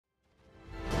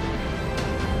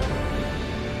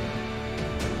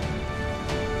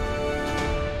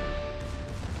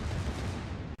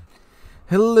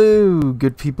Hello,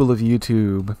 good people of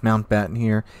YouTube, Mountbatten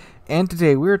here, and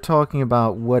today we're talking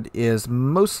about what is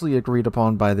mostly agreed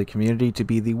upon by the community to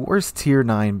be the worst Tier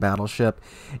 9 battleship,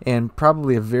 and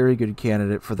probably a very good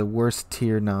candidate for the worst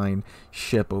Tier 9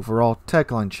 ship overall,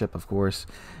 techline ship of course,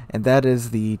 and that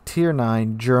is the Tier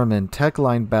 9 German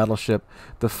techline battleship,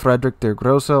 the Friedrich der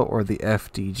Grosse, or the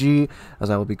FDG, as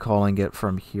I will be calling it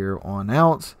from here on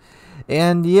out.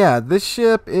 And yeah, this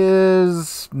ship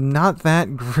is not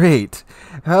that great.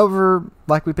 However,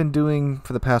 like we've been doing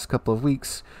for the past couple of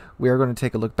weeks, we are going to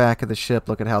take a look back at the ship,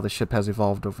 look at how the ship has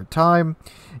evolved over time,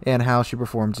 and how she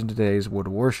performs in today's World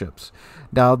of Warships.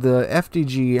 Now, the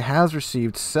FDG has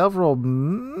received several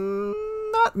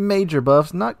not major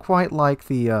buffs, not quite like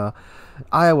the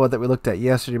Iowa that we looked at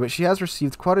yesterday, but she has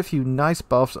received quite a few nice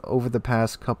buffs over the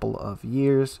past couple of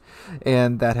years,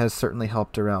 and that has certainly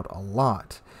helped her out a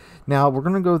lot. Now, we're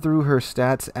going to go through her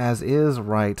stats as is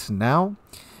right now.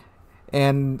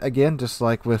 And again, just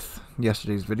like with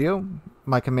yesterday's video,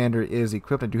 my commander is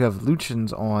equipped. I do have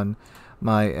Lucians on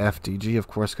my FDG, of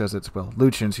course, because it's, well,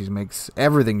 Lucians. He makes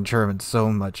everything German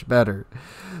so much better.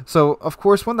 So, of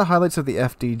course, one of the highlights of the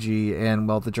FDG and,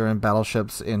 well, the German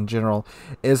battleships in general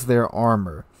is their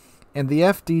armor. And the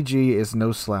FDG is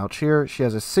no slouch here. She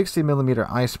has a 60mm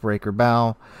icebreaker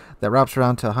bow that wraps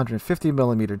around to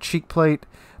 150mm cheek plate,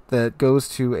 that goes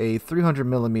to a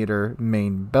 300mm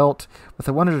main belt with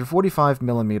a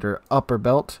 145mm upper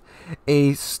belt,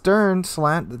 a stern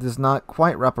slant that does not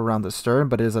quite wrap around the stern,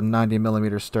 but is a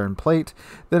 90mm stern plate.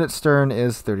 Then its stern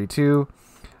is 32.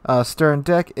 Stern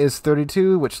deck is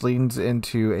 32, which leans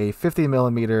into a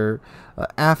 50mm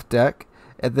aft deck,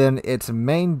 and then its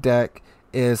main deck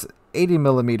is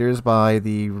 80mm by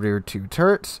the rear two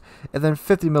turrets, and then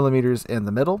 50mm in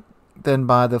the middle. Then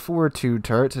by the forward two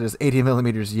turrets, it is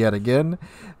 80mm yet again.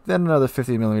 Then another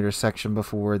 50mm section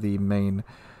before the main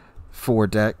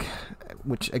foredeck,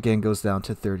 which again goes down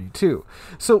to 32.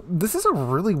 So this is a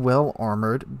really well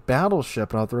armored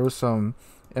battleship, and I'll throw some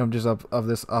images of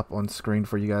this up on screen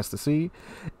for you guys to see.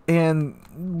 And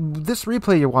this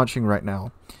replay you're watching right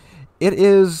now, it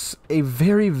is a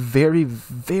very, very,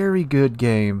 very good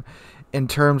game in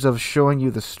terms of showing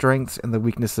you the strengths and the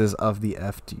weaknesses of the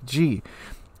FDG.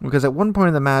 Because at one point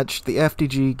in the match, the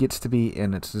FDG gets to be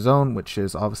in its zone, which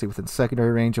is obviously within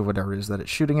secondary range of whatever it is that it's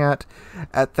shooting at.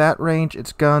 At that range,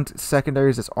 its guns, its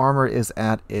secondaries, its armor is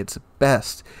at its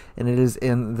best, and it is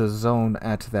in the zone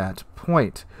at that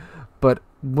point. But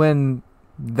when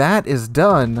that is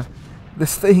done,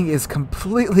 this thing is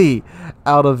completely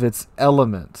out of its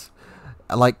element.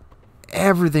 Like,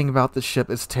 everything about the ship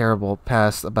is terrible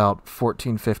past about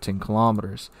 14-15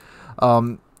 kilometers.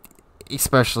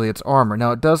 Especially its armor.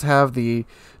 Now, it does have the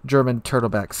German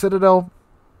turtleback citadel,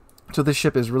 so this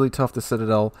ship is really tough to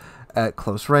citadel at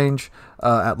close range.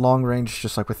 At long range,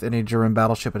 just like with any German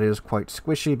battleship, it is quite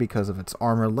squishy because of its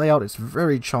armor layout. It's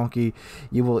very chunky.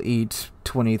 You will eat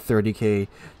 20-30k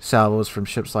salvos from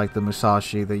ships like the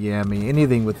Musashi, the Yami,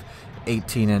 anything with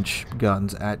 18-inch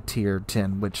guns at tier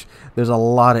 10, which there's a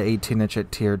lot of 18-inch at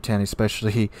tier 10,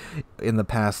 especially in the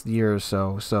past year or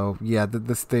so. So yeah,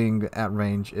 this thing at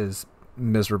range is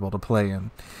miserable to play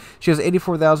in. She has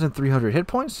 84,300 hit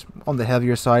points on the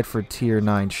heavier side for tier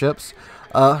 9 ships.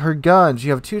 Her guns,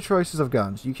 you have two choices of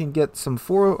guns. You can get some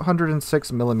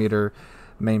 406mm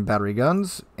main battery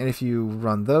guns, and if you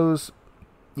run those,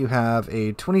 you have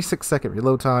a 26-second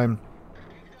reload time,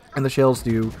 and the shells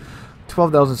do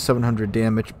 12,700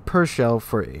 damage per shell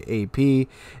for AP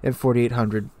and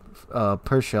 4,800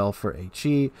 per shell for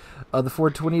HE. The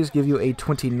 420s give you a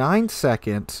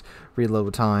 29-second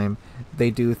reload time.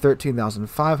 They do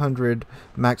 13,500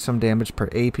 maximum damage per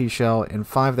AP shell and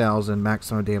 5,000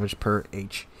 maximum damage per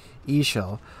HE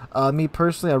shell. Me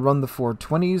personally, I run the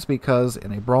 420s because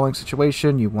in a brawling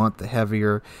situation, you want the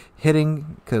heavier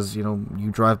hitting, because, you know,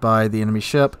 you drive by the enemy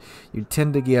ship, you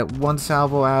tend to get one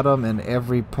salvo at them, and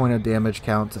every point of damage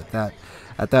counts at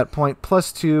that point.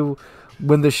 Plus 2,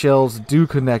 when the shells do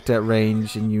connect at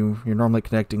range, and you're normally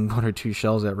connecting 1 or 2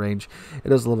 shells at range, it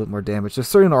does a little bit more damage. There's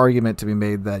certainly an argument to be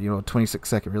made that, you know, a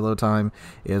 26-second reload time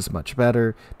is much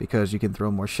better because you can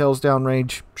throw more shells down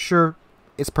range. Sure,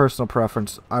 it's personal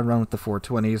preference. I run with the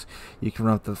 420s. You can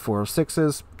run with the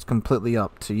 406s. It's completely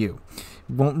up to you.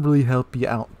 It won't really help you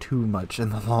out too much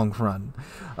in the long run.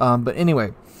 But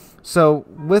anyway, so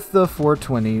with the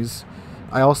 420s,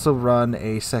 I also run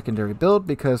a secondary build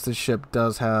because the ship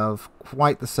does have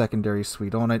quite the secondary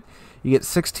suite on it. You get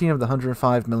 16 of the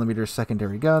 105mm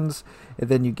secondary guns, and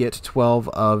then you get 12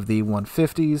 of the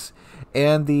 150s,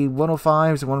 and the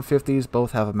 105s and 150s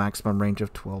both have a maximum range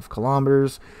of 12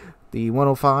 kilometers. The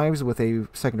 105s with a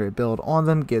secondary build on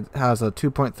them has a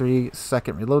 2.3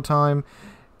 second reload time.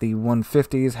 The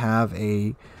 150s have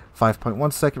a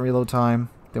 5.1 second reload time.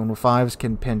 The 105s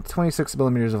can pin 26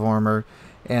 millimeters of armor,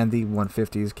 and the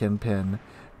 150s can pin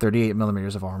 38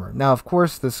 millimeters of armor. Now, of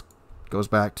course, this goes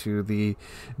back to the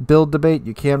build debate.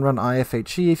 You can run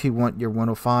IFHE if you want your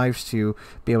 105s to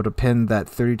be able to pin that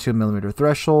 32 millimeter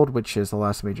threshold, which is the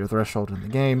last major threshold in the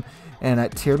game. And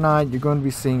at Tier 9, you're going to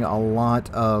be seeing a lot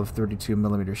of 32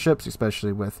 millimeter ships,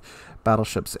 especially with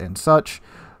battleships and such.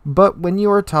 But when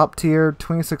you are top tier,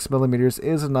 26 millimeters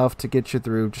is enough to get you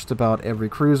through just about every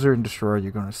cruiser and destroyer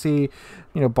you're going to see,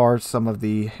 bar some of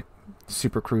the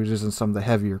super cruisers and some of the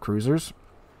heavier cruisers.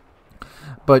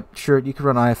 But sure, you can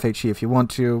run IFHE if you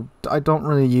want to. I don't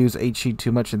really use HE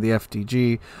too much in the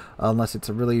FDG unless it's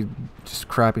a really just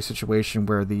crappy situation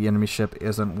where the enemy ship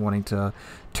isn't wanting to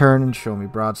turn and show me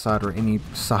broadside or any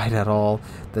side at all.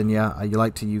 Then yeah, you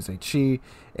like to use HE.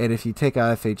 And if you take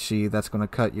IFHE, that's going to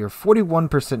cut your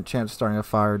 41% chance starting a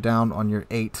fire down on your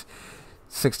 8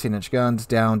 16-inch guns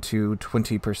down to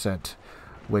 20%,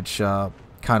 which kind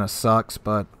of sucks,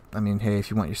 but I mean, hey, if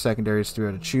you want your secondaries to be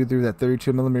able to chew through that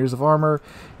 32 millimeters of armor,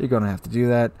 you're going to have to do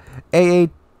that. AA,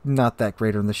 not that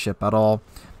great on the ship at all.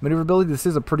 Maneuverability, this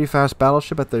is a pretty fast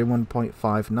battleship at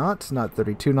 31.5 knots, not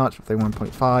 32 knots, but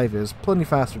 31.5 is plenty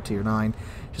faster Tier 9.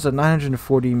 She's a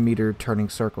 940 meter turning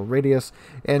circle radius,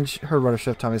 and her rudder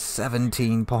shift time is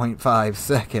 17.5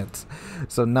 seconds.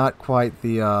 So not quite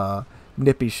the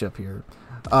nippy ship here.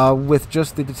 With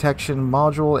just the detection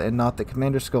module and not the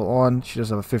commander skill on, she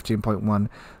does have a 15.1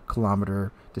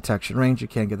 kilometer detection range. You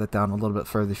can get that down a little bit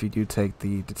further if you do take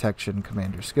the detection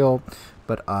commander skill,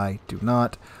 but I do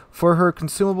not. For her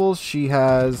consumables, she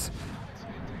has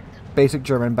basic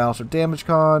German battleship damage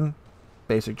con,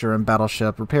 basic German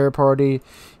battleship repair party.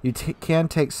 You can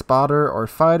take spotter or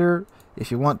fighter if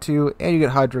you want to, and you get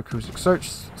Hydro Cruising Search.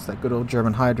 It's that good old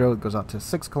German Hydro. It goes up to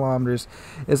 6 kilometers,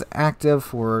 is active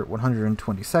for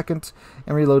 120 seconds,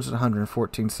 and reloads at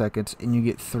 114 seconds, and you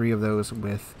get 3 of those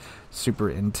with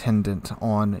Superintendent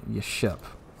on your ship.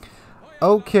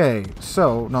 Okay,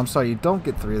 so, no, I'm sorry, you don't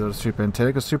get 3 of those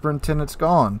Superintendent, because Superintendent's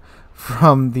gone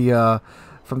from the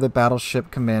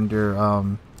Battleship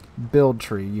Commander build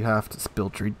tree. You have to skill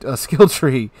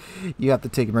tree. You have to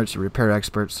take emergency repair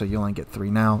expert, so you only get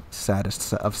 3 now.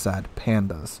 Saddest of sad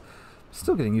pandas.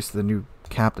 Still getting used to the new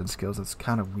captain skills. It's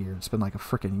kind of weird. It's been like a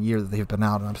freaking year that they've been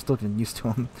out, and I'm still getting used to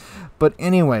them. But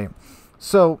anyway,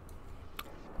 so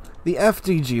the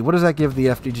FDG. What does that give the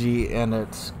FDG in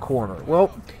its corner?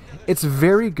 Well, it's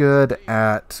very good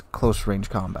at close range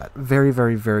combat. Very,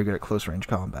 very, very good at close range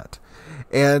combat,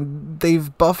 and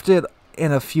they've buffed it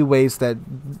in a few ways that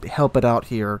help it out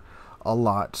here a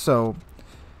lot. So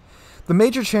the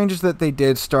major changes that they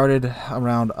did started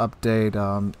around update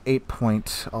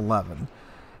 8.11.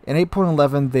 In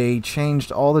 8.11, they changed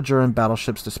all the German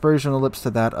battleships' dispersion ellipse to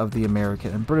that of the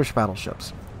American and British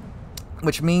battleships,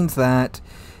 which means that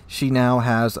she now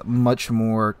has much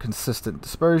more consistent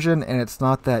dispersion, and it's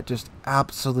not that just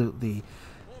absolutely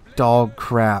dog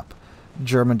crap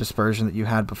German dispersion that you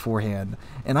had beforehand.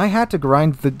 And I had to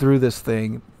grind through this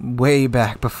thing way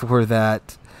back before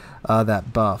that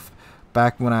that buff.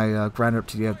 Back when I grinded up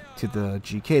to the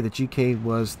GK. The GK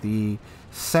was the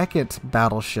second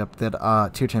battleship that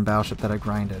Tier 10 battleship that I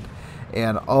grinded,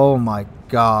 and oh my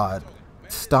god,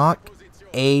 stock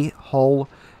a-hole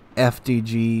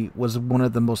FDG was one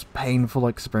of the most painful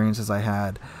experiences I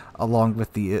had, along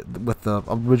with the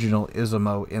original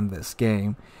Ismo in this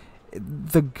game.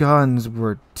 The guns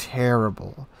were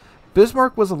terrible.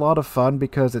 Bismarck was a lot of fun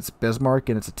because it's Bismarck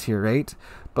and it's a Tier 8,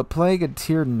 but playing a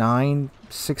Tier 9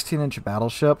 16-inch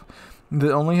battleship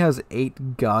that only has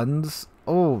 8 guns,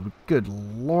 oh, good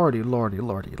lordy, lordy,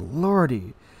 lordy,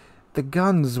 lordy. The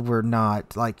guns were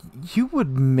not, like, you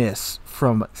would miss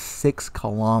from 6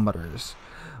 kilometers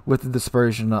with the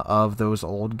dispersion of those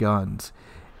old guns.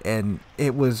 And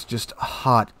it was just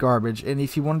hot garbage. And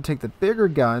if you want to take the bigger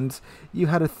guns, you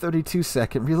had a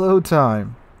 32-second reload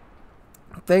time.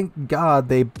 Thank God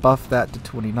they buffed that to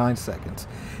 29 seconds.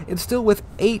 And still with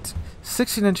 8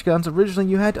 16-inch guns, originally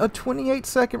you had a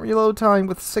 28-second reload time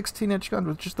with 16-inch guns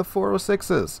with just the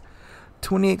 406s.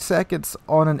 28 seconds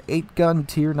on an 8-gun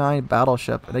Tier 9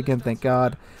 battleship. And again, thank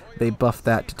God they buffed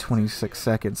that to 26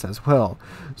 seconds as well.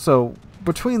 So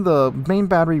between the main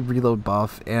battery reload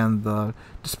buff and the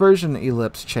dispersion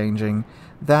ellipse changing,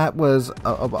 that was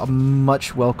a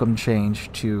much welcome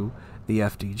change to the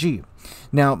FDG.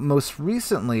 Now, most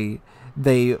recently,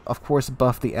 They, of course,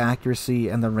 buffed the accuracy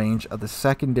and the range of the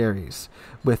secondaries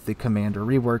with the Commander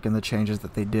rework and the changes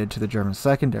that they did to the German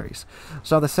secondaries.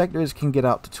 So the secondaries can get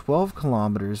out to 12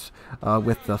 kilometers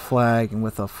with the flag and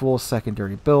with a full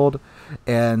secondary build.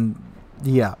 And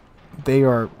yeah, they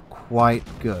are quite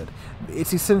good.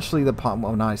 It's essentially the Pommern,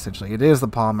 well, not essentially, it is the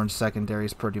Pommern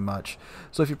secondaries pretty much.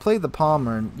 So if you play the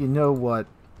Pommern, you know what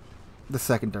the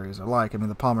secondaries are like. I mean,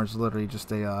 the Pommern is literally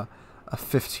just a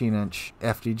 15-inch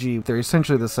FDG. They're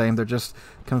essentially the same, they're just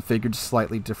configured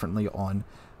slightly differently on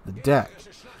the deck.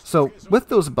 So with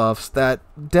those buffs, that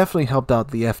definitely helped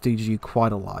out the FDG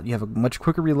quite a lot. You have a much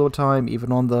quicker reload time,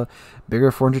 even on the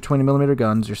bigger 420mm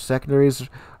guns. Your secondaries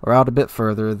are out a bit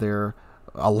further. They're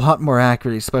a lot more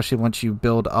accurate, especially once you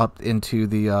build up into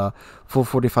the full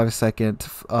 45-second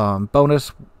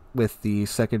bonus with the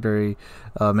secondary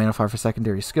magnifier for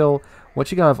secondary skill.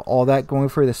 Once you have all that going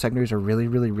for you, the secondaries are really,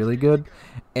 really, really good.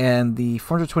 And the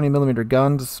 420mm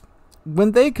guns,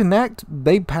 when they connect,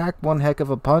 they pack one heck of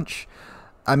a punch.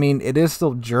 I mean, it is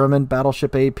still German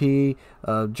Battleship AP.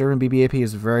 German BB AP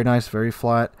is very nice, very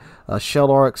flat. Shell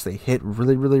arcs, they hit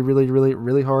really, really, really, really,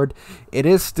 really hard. It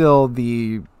is still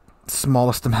the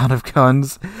smallest amount of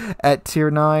guns at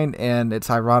Tier 9, and it's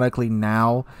ironically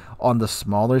now on the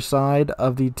smaller side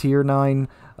of the Tier 9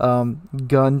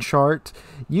 gun chart.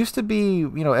 Used to be,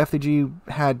 you know, FDG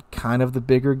had kind of the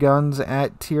bigger guns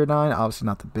at Tier 9, obviously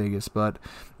not the biggest, but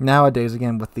nowadays,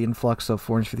 again, with the influx of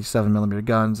 457mm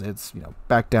guns, it's, you know,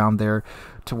 back down there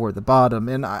toward the bottom.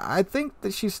 And I think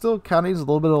that she still kind of needs a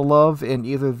little bit of love in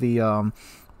either the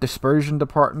dispersion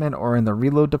department or in the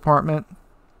reload department.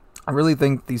 I really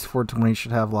think these 420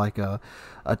 should have like a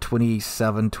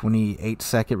 27, 28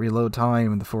 second reload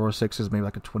time, and the 406 is maybe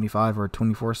like a 25 or a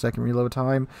 24 second reload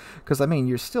time. Because, I mean,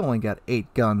 you're still only got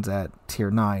 8 guns at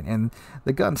Tier 9, and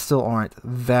the guns still aren't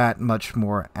that much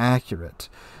more accurate.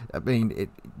 I mean,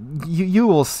 you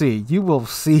will see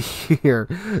here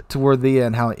toward the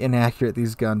end how inaccurate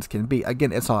these guns can be.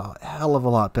 Again, it's a hell of a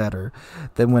lot better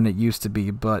than when it used to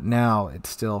be, but now it's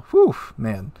still, whew,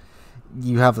 man.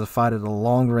 You have to fight at a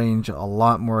long range a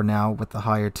lot more now with the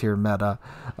higher tier meta.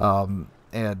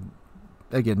 And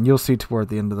again, you'll see toward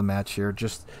the end of the match here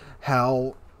just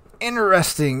how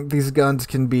interesting these guns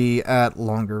can be at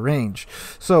longer range.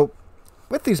 So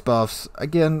with these buffs,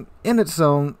 again, in its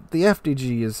zone, the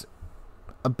FDG is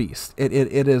a beast. It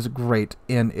is great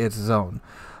in its zone.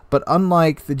 But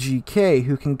unlike the GK,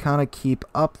 who can kind of keep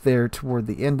up there toward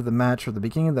the end of the match or the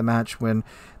beginning of the match when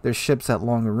there's ships at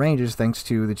longer ranges, thanks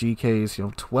to the GK's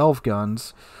 12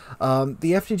 guns,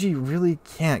 the FDG really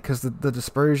can't, because the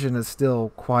dispersion is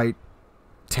still quite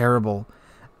terrible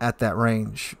at that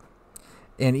range.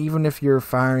 And even if you're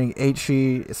firing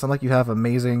HE, it's not like you have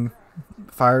amazing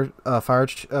fire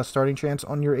starting chance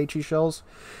on your HE shells.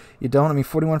 You don't. I mean,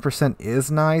 41% is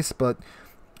nice, but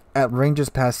at ranges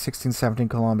past 16, 17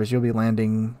 kilometers, you'll be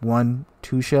landing 1,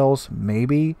 2 shells,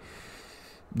 maybe.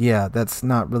 Yeah, that's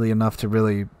not really enough to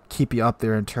really keep you up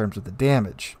there in terms of the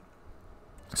damage.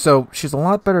 So she's a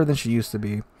lot better than she used to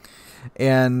be.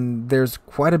 And there's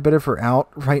quite a bit of her out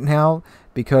right now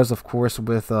because, of course,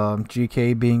 with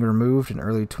GK being removed in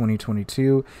early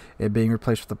 2022, it being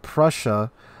replaced with the Prussia.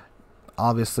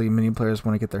 Obviously, many players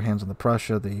want to get their hands on the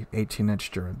Prussia, the 18-inch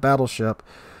German battleship.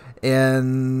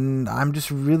 And I'm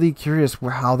just really curious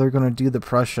how they're going to do the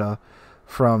Prussia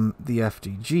from the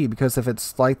FDG, because if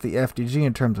it's like the FDG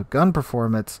in terms of gun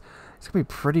performance, it's going to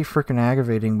be pretty freaking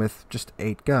aggravating with just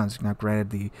 8 guns. Now, granted,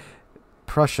 the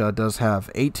Prussia does have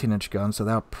 18-inch guns, so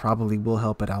that probably will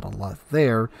help it out a lot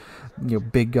there.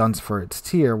 Big guns for its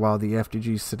tier, while the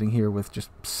FDG is sitting here with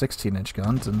just 16-inch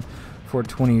guns, and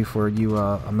 420 for you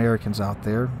Americans out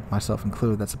there, myself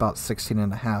included, that's about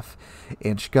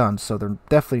 16.5-inch guns, so they're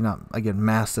definitely not, again,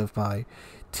 massive by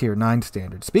Tier 9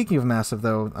 standards. Speaking of massive,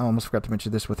 though, I almost forgot to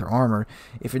mention this with her armor.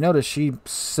 If you notice, she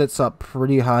sits up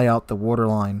pretty high out the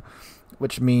waterline,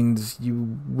 which means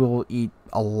you will eat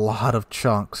a lot of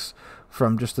chunks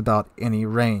from just about any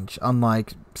range.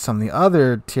 Unlike some of the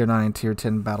other Tier 9 and Tier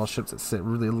 10 battleships that sit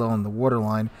really low on the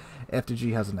waterline,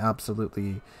 FDG has an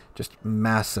absolutely just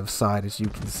massive side, as you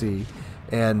can see.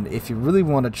 And if you really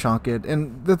want to chunk it,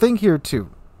 and the thing here too,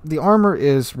 the armor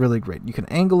is really great. You can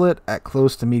angle it at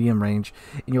close to medium range,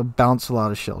 and you'll bounce a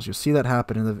lot of shells. You'll see that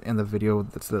happen in the video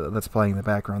that's playing in the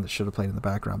background, that should have played in the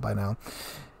background by now.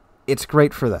 It's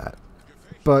great for that.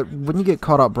 but when you get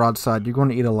caught out broadside, you're going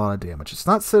to eat a lot of damage. It's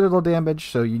not citadel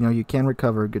damage, so you know you can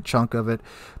recover a good chunk of it,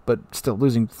 but still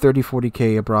losing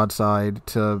 30-40k a broadside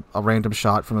to a random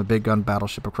shot from a big gun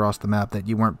battleship across the map that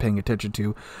you weren't paying attention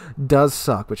to does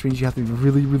suck, which means you have to be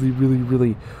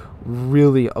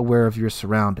really aware of your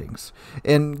surroundings.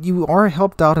 And you are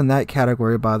helped out in that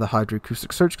category by the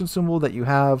hydroacoustic search consumable that you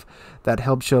have that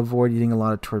helps you avoid eating a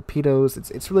lot of torpedoes.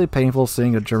 It's really painful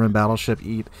seeing a German battleship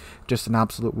eat just an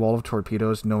absolute wall of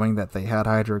torpedoes, knowing that they had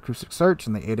hydroacoustic search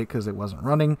and they ate it because it wasn't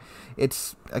running.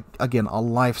 It's, again, a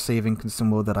life-saving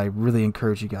consumable that I really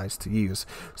encourage you guys to use.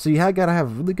 So you gotta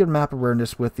have really good map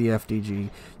awareness with the FDG.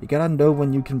 You gotta know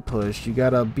when you can push. You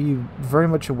gotta be very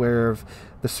much aware of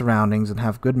the surroundings and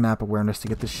have good map awareness to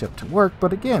get the ship to work.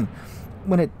 But again,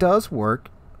 when it does work,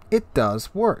 it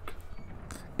does work.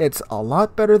 It's a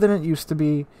lot better than it used to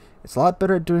be. It's a lot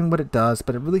better at doing what it does,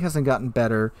 but it really hasn't gotten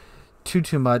better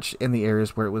too much in the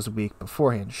areas where it was weak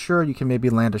beforehand. Sure, you can maybe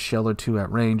land a shell or two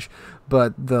at range,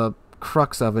 but the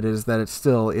crux of it is that it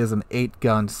still is an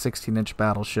 8-gun, 16-inch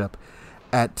battleship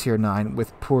at Tier 9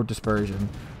 with poor dispersion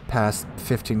past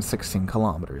 15-16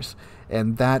 kilometers.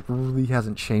 And that really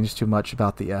hasn't changed too much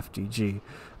about the FDG.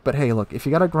 But hey, look, if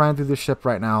you gotta grind through this ship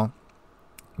right now,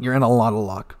 you're in a lot of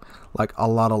luck. Like, a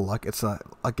lot of luck. It's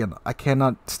again, I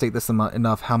cannot state this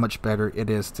enough how much better it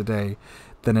is today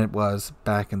than it was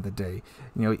back in the day.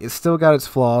 You know, it's still got its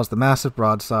flaws, the massive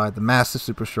broadside, the massive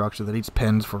superstructure that eats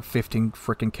pins for 15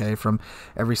 frickin' K from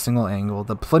every single angle,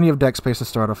 the plenty of deck space to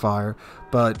start a fire,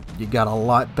 but you got a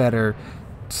lot better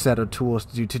set of tools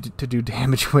to do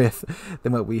damage with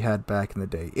than what we had back in the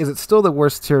day. Is it still the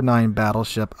worst Tier 9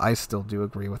 battleship? I still do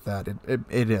agree with that.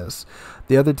 It is.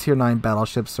 The other Tier 9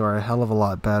 battleships are a hell of a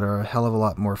lot better, a hell of a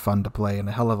lot more fun to play, and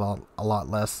a hell of a lot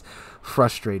less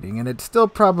frustrating. And it still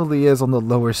probably is on the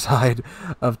lower side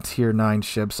of Tier 9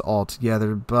 ships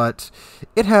altogether, but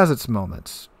it has its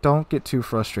moments. Don't get too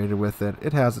frustrated with it.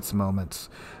 It has its moments.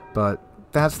 But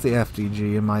that's the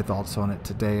FDG and my thoughts on it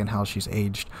today and how she's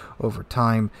aged over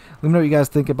time. Let me know what you guys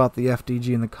think about the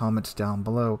FDG in the comments down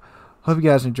below. Hope you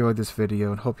guys enjoyed this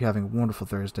video and hope you're having a wonderful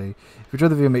Thursday. If you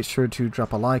enjoyed the video, make sure to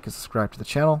drop a like and subscribe to the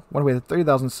channel. We're on our way to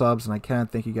 30,000 subs, and I can't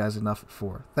thank you guys enough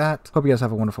for that. Hope you guys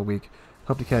have a wonderful week.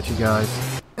 Hope to catch you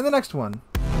guys in the next one.